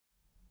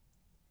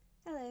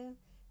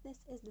This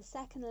is the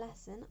second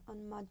lesson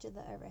on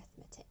modular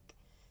arithmetic.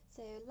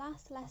 So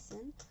last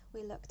lesson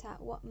we looked at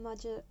what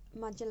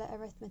modular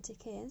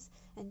arithmetic is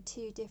and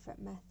two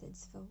different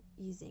methods for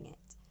using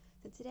it.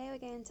 So today we're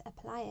going to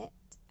apply it,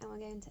 and we're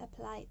going to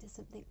apply it to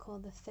something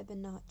called the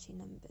Fibonacci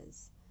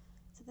numbers.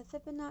 So the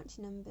Fibonacci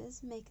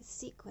numbers make a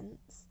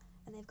sequence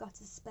and they've got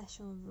a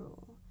special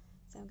rule.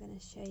 So I'm going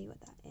to show you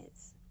what that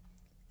is.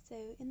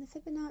 So in the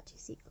Fibonacci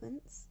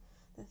sequence,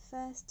 the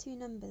first two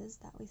numbers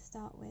that we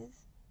start with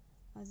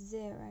are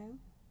 0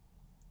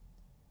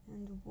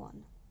 and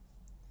 1.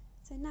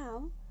 So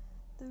now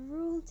the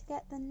rule to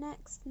get the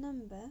next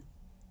number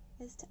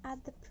is to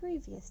add the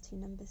previous two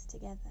numbers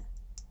together.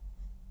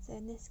 So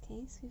in this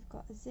case we've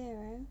got a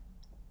 0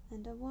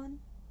 and a 1.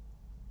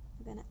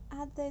 We're going to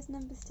add those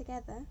numbers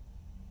together.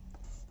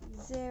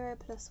 0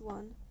 plus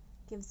 1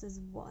 gives us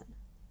 1. So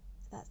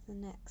that's the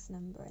next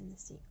number in the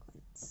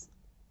sequence.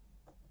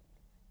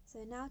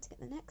 So now to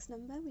get the next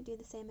number we do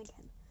the same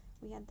again.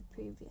 We add the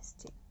previous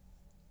two.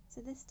 So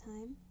this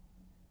time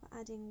we're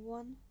adding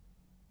 1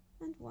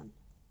 and 1.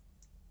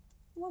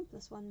 1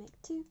 plus 1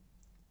 make 2.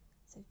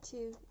 So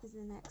 2 is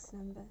the next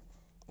number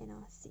in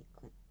our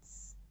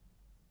sequence.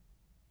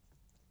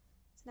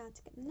 So now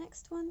to get the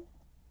next one,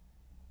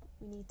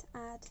 we need to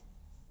add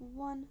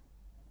 1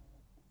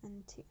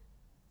 and 2.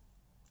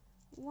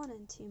 1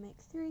 and 2 make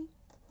 3.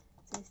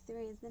 So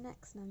 3 is the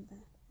next number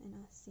in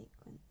our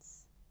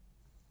sequence.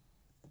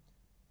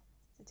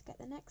 So to get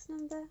the next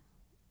number,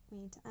 we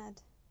need to add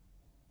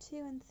 2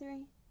 and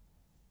 3.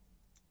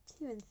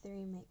 2 and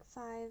 3 make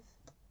 5.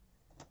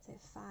 So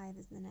 5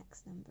 is the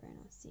next number in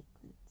our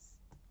sequence.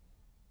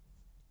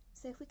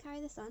 So if we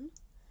carry this on,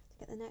 to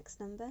get the next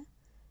number,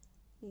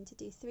 we need to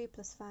do 3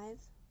 plus 5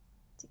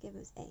 to give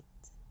us 8.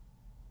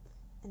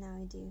 And now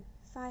we do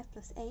 5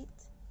 plus 8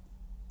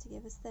 to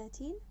give us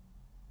 13.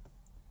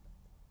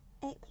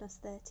 8 plus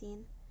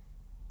 13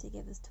 to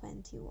give us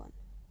 21.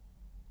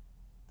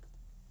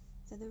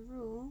 So the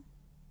rule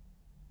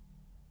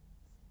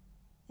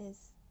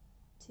is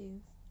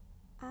to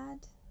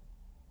add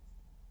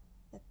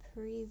the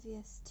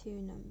previous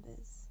two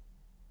numbers.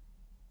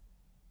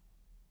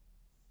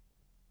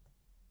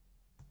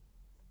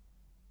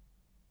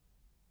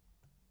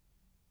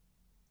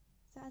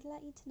 So I'd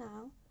like you to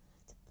now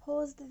to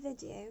pause the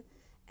video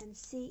and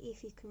see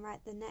if you can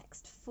write the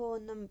next four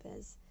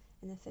numbers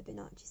in the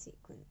Fibonacci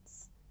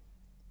sequence.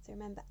 So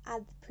remember,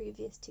 add the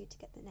previous two to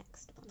get the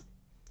next one.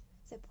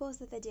 So pause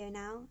the video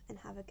now and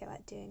have a go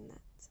at doing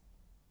that.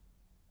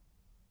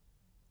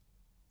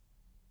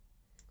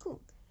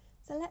 Cool.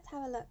 So let's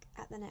have a look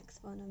at the next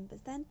four numbers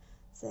then.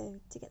 So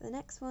to get the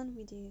next one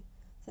we do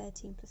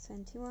 13 plus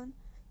 21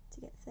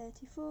 to get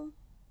 34,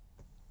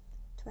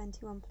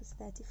 21 plus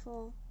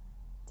 34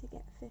 to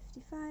get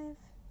 55,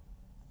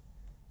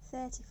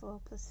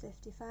 34 plus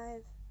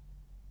 55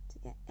 to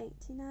get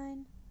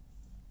 89,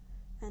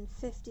 and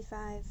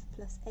 55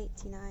 plus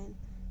 89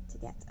 to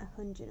get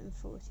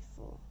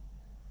 144.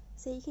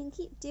 So you can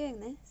keep doing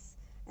this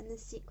and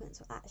this sequence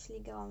will actually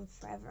go on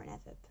forever and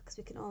ever because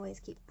we can always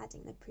keep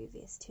adding the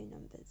previous two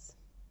numbers.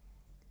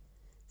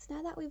 So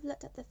now that we've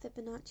looked at the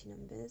Fibonacci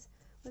numbers,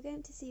 we're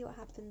going to see what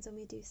happens when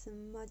we do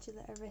some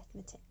modular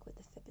arithmetic with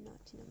the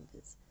Fibonacci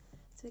numbers.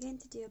 So we're going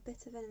to do a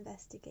bit of an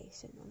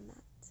investigation on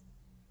that.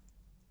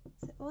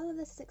 So all of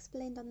this is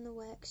explained on the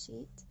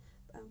worksheet,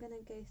 but I'm going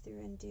to go through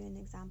and do an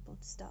example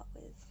to start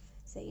with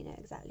so you know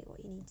exactly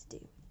what you need to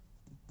do.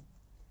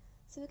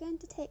 So we're going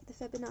to take the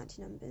Fibonacci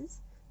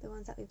numbers, the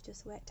ones that we've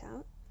just worked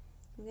out.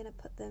 I'm going to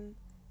put them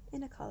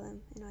in a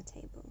column in our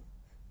table.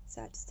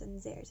 So I've just done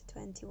 0 to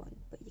 21,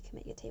 but you can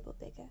make your table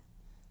bigger.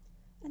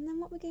 And then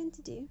what we're going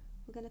to do,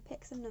 we're going to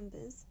pick some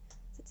numbers.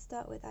 So to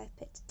start with, I've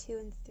picked 2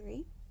 and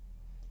 3.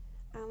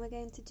 And we're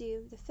going to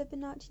do the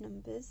Fibonacci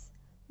numbers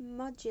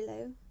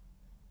modulo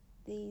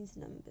these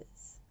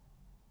numbers.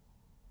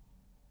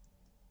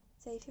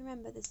 So if you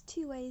remember, there's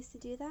two ways to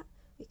do that.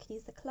 We can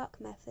use the clock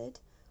method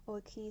or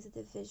we can use the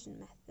division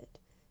method.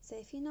 So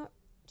if you're not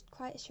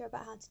quite sure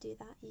about how to do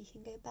that, you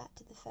can go back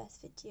to the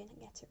first video and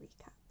get a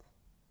recap.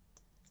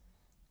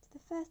 So the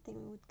first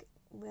thing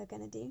we're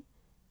going to do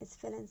is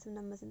fill in some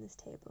numbers in this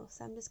table.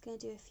 So I'm just going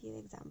to do a few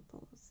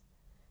examples.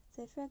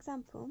 So for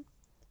example,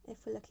 if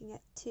we're looking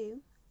at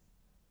 3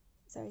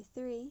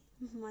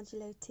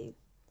 modulo 2.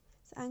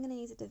 So I'm going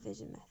to use a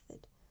division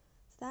method.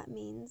 So that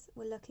means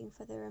we're looking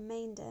for the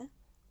remainder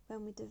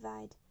when we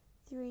divide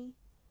 3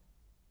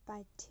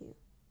 by 2.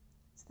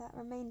 So that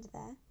remainder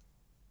there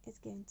is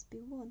going to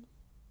be 1.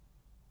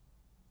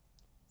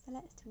 So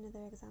let's do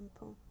another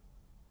example.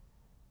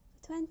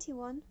 For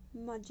 21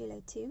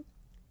 modulo 2,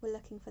 we're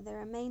looking for the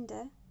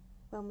remainder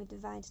when we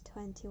divide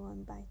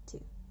 21 by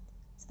 2.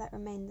 So that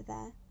remainder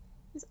there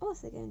is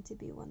also going to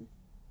be 1.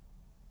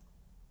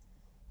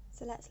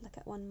 So let's look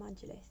at 1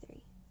 modulo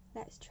 3.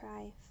 Let's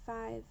try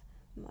 5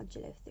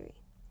 modulo 3.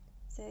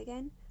 So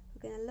again,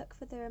 we're going to look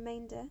for the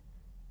remainder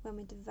when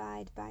we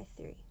divide by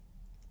 3.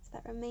 So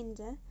that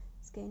remainder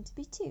is going to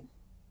be 2.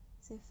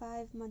 So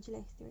 5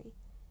 modulo 3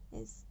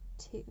 is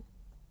 2.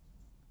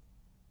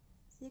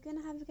 So you're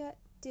going to have a go at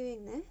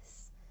doing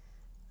this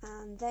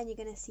and then you're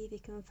going to see if you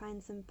can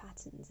find some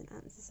patterns and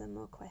answer some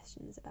more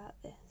questions about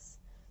this.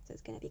 So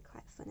it's going to be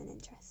quite fun and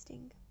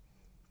interesting.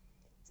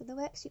 So the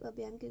worksheet will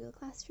be on Google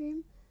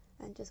Classroom,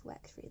 and just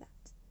work through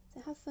that.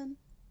 So have fun!